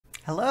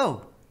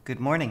Hello, good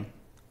morning.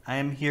 I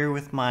am here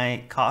with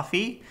my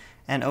coffee,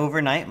 and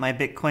overnight my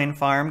Bitcoin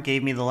farm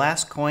gave me the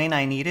last coin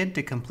I needed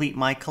to complete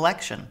my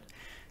collection.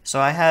 So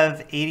I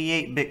have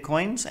 88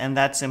 Bitcoins, and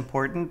that's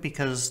important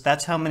because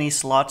that's how many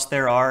slots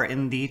there are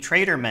in the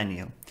trader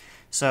menu.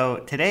 So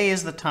today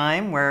is the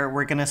time where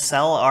we're going to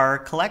sell our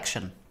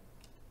collection.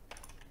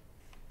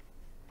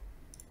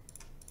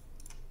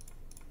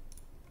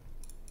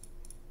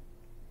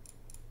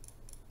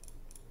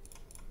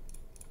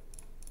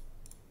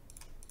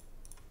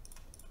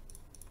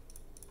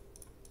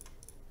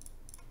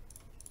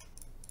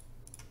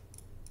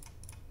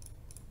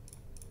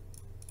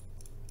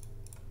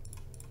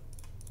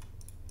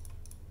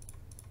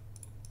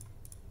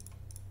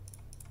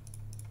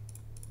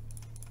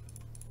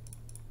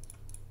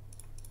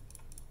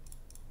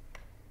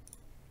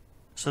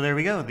 So there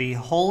we go, the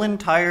whole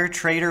entire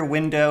trader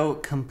window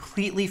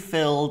completely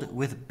filled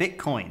with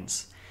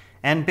Bitcoins.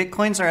 And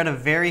Bitcoins are at a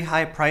very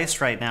high price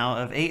right now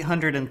of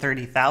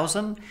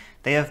 830,000.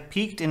 They have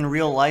peaked in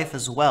real life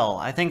as well.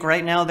 I think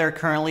right now they're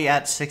currently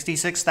at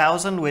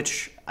 66,000,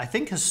 which I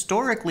think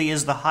historically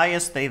is the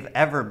highest they've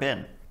ever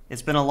been.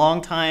 It's been a long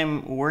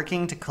time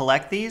working to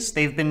collect these.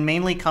 They've been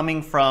mainly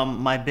coming from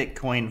my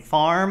Bitcoin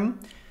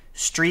farm,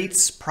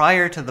 streets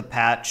prior to the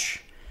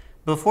patch.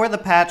 Before the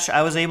patch,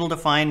 I was able to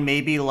find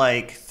maybe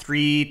like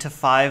 3 to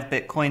 5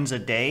 Bitcoins a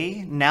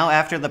day. Now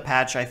after the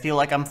patch, I feel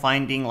like I'm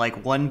finding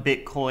like 1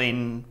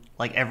 Bitcoin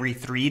like every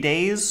 3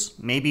 days,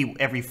 maybe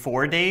every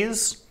 4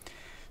 days.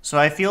 So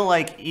I feel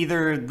like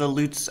either the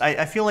loot's,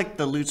 I feel like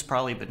the loot's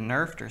probably been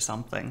nerfed or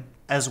something,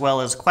 as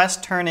well as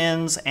quest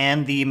turn-ins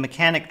and the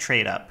mechanic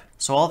trade-up.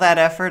 So all that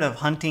effort of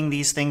hunting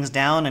these things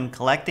down and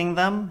collecting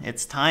them,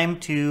 it's time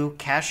to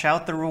cash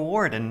out the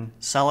reward and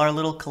sell our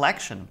little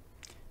collection.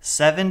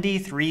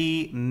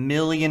 73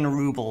 million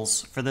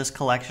rubles for this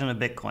collection of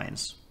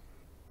Bitcoins.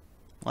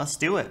 Let's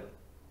do it.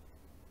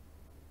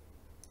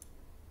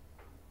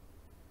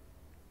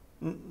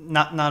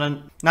 Not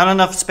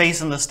enough space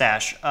in the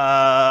stash.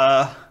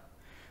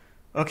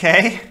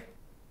 Okay.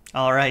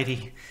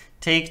 Alrighty.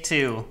 Take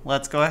 2.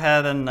 Let's go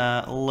ahead and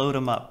load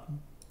them up.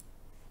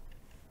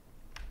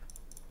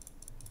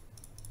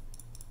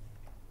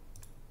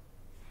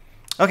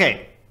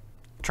 Okay.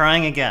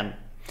 Trying again.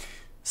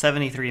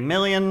 73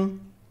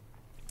 million.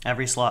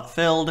 Every slot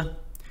filled.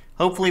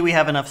 Hopefully we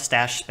have enough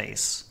stash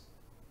space.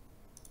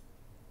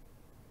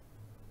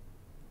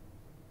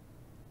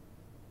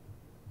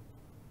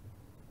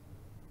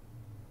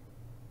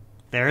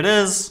 There it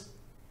is.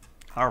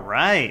 All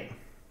right.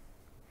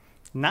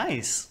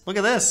 Nice. Look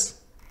at this.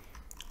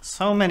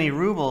 So many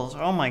rubles.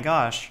 Oh my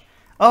gosh.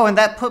 Oh, and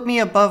that put me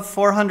above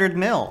 400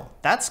 mil.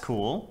 That's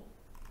cool.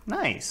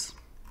 Nice.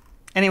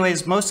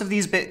 Anyways, most of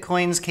these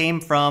Bitcoins came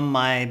from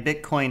my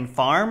Bitcoin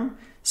farm,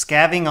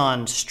 scavving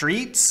on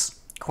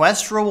streets,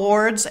 quest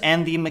rewards,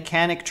 and the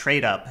mechanic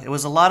trade-up. It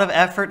was a lot of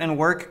effort and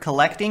work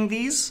collecting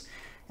these,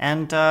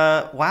 and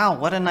wow,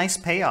 what a nice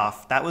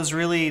payoff. That was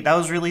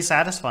really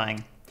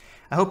satisfying.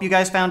 I hope you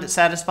guys found it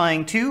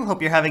satisfying too.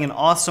 Hope you're having an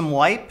awesome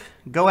wipe.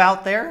 Go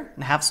out there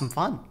and have some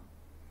fun.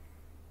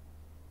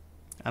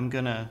 I'm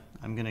gonna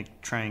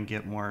try and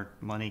get more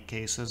money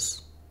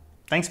cases.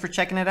 Thanks for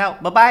checking it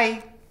out.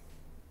 Bye-bye.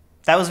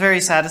 That was very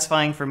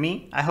satisfying for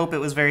me. I hope it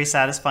was very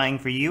satisfying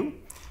for you.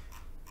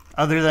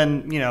 Other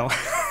than, you know,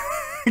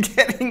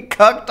 getting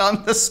cucked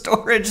on the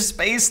storage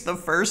space the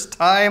first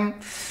time.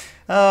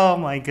 Oh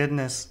my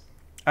goodness.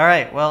 All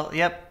right, well,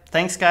 yep.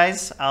 Thanks,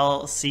 guys.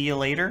 I'll see you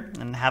later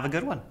and have a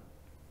good one.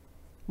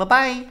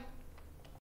 Bye-bye.